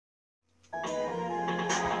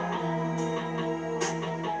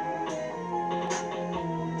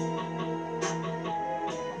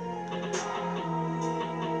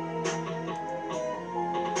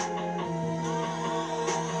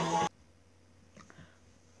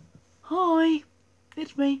Hi,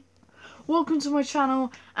 it's me. Welcome to my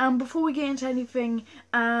channel, and before we get into anything,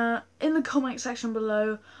 in the comment section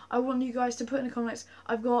below, I want you guys to put in the comments,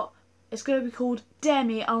 it's going to be called Dare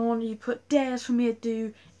Me. I want you to put dares for me to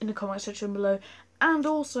do in the comment section below, and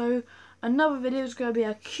also another video is going to be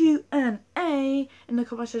a Q&A in the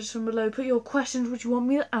comment section below. Put your questions which you want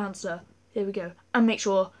me to answer. Here we go, and make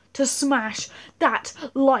sure to smash that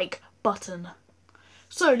like button.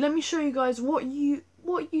 So let me show you guys what you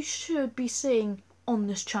should be seeing on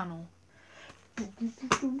this channel.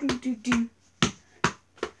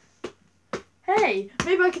 Hey,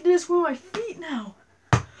 maybe I can do this with my feet now.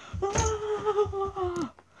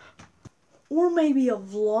 Or maybe a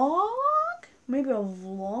vlog? Maybe another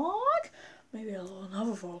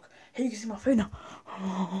vlog. Hey, you can see my face now.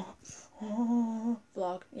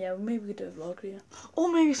 Vlog. Yeah, maybe we could do a vlog, yeah.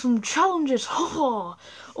 Or maybe some challenges. Or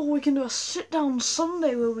we can do a sit-down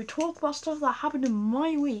Sunday where we talk about stuff that happened in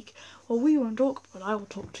my week. Well, we won't talk, but I will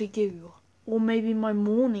talk to you. Or maybe my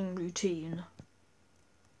morning routine.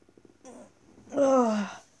 Oh,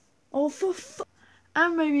 for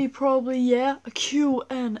and maybe probably, yeah, a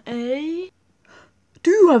Q&A.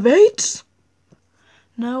 Do you have AIDS?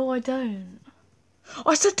 No, I don't.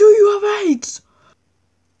 I said, do you have AIDS?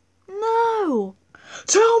 No.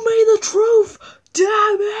 Tell me the truth.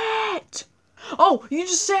 Damn it. Oh, you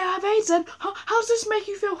just say I have AIDS then? Huh? How does this make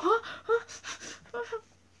you feel? Huh?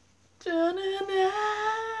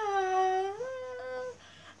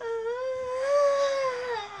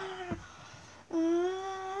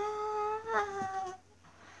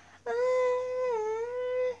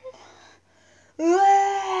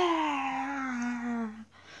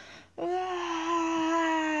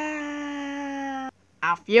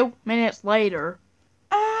 A few minutes later.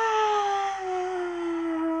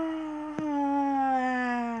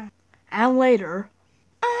 And later.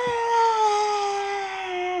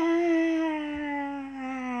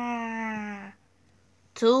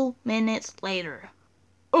 2 minutes later.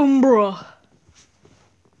 Bruh.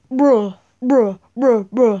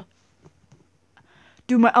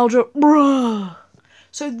 Do my outro. Bruh.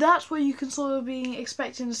 So that's what you can sort of be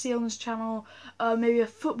expecting to see on this channel. Maybe a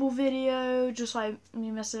football video, just like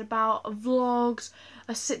me messing about, vlogs,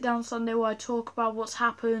 a sit-down Sunday where I talk about what's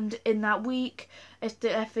happened in that week,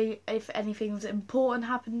 if anything's important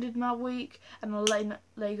happened in that week, and I'll let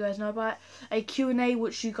you guys know about it. A Q&A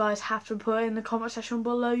which you guys have to put in the comment section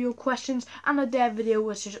below your questions, and a dare video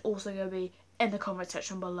which is also going to be in the comment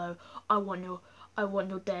section below. I want your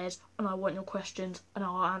dares, and I want your questions, and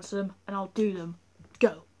I'll answer them, and I'll do them.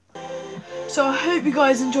 Go. So I hope you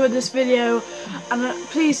guys enjoyed this video, and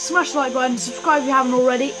please smash the like button, subscribe if you haven't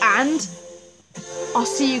already, and I'll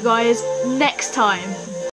see you guys next time.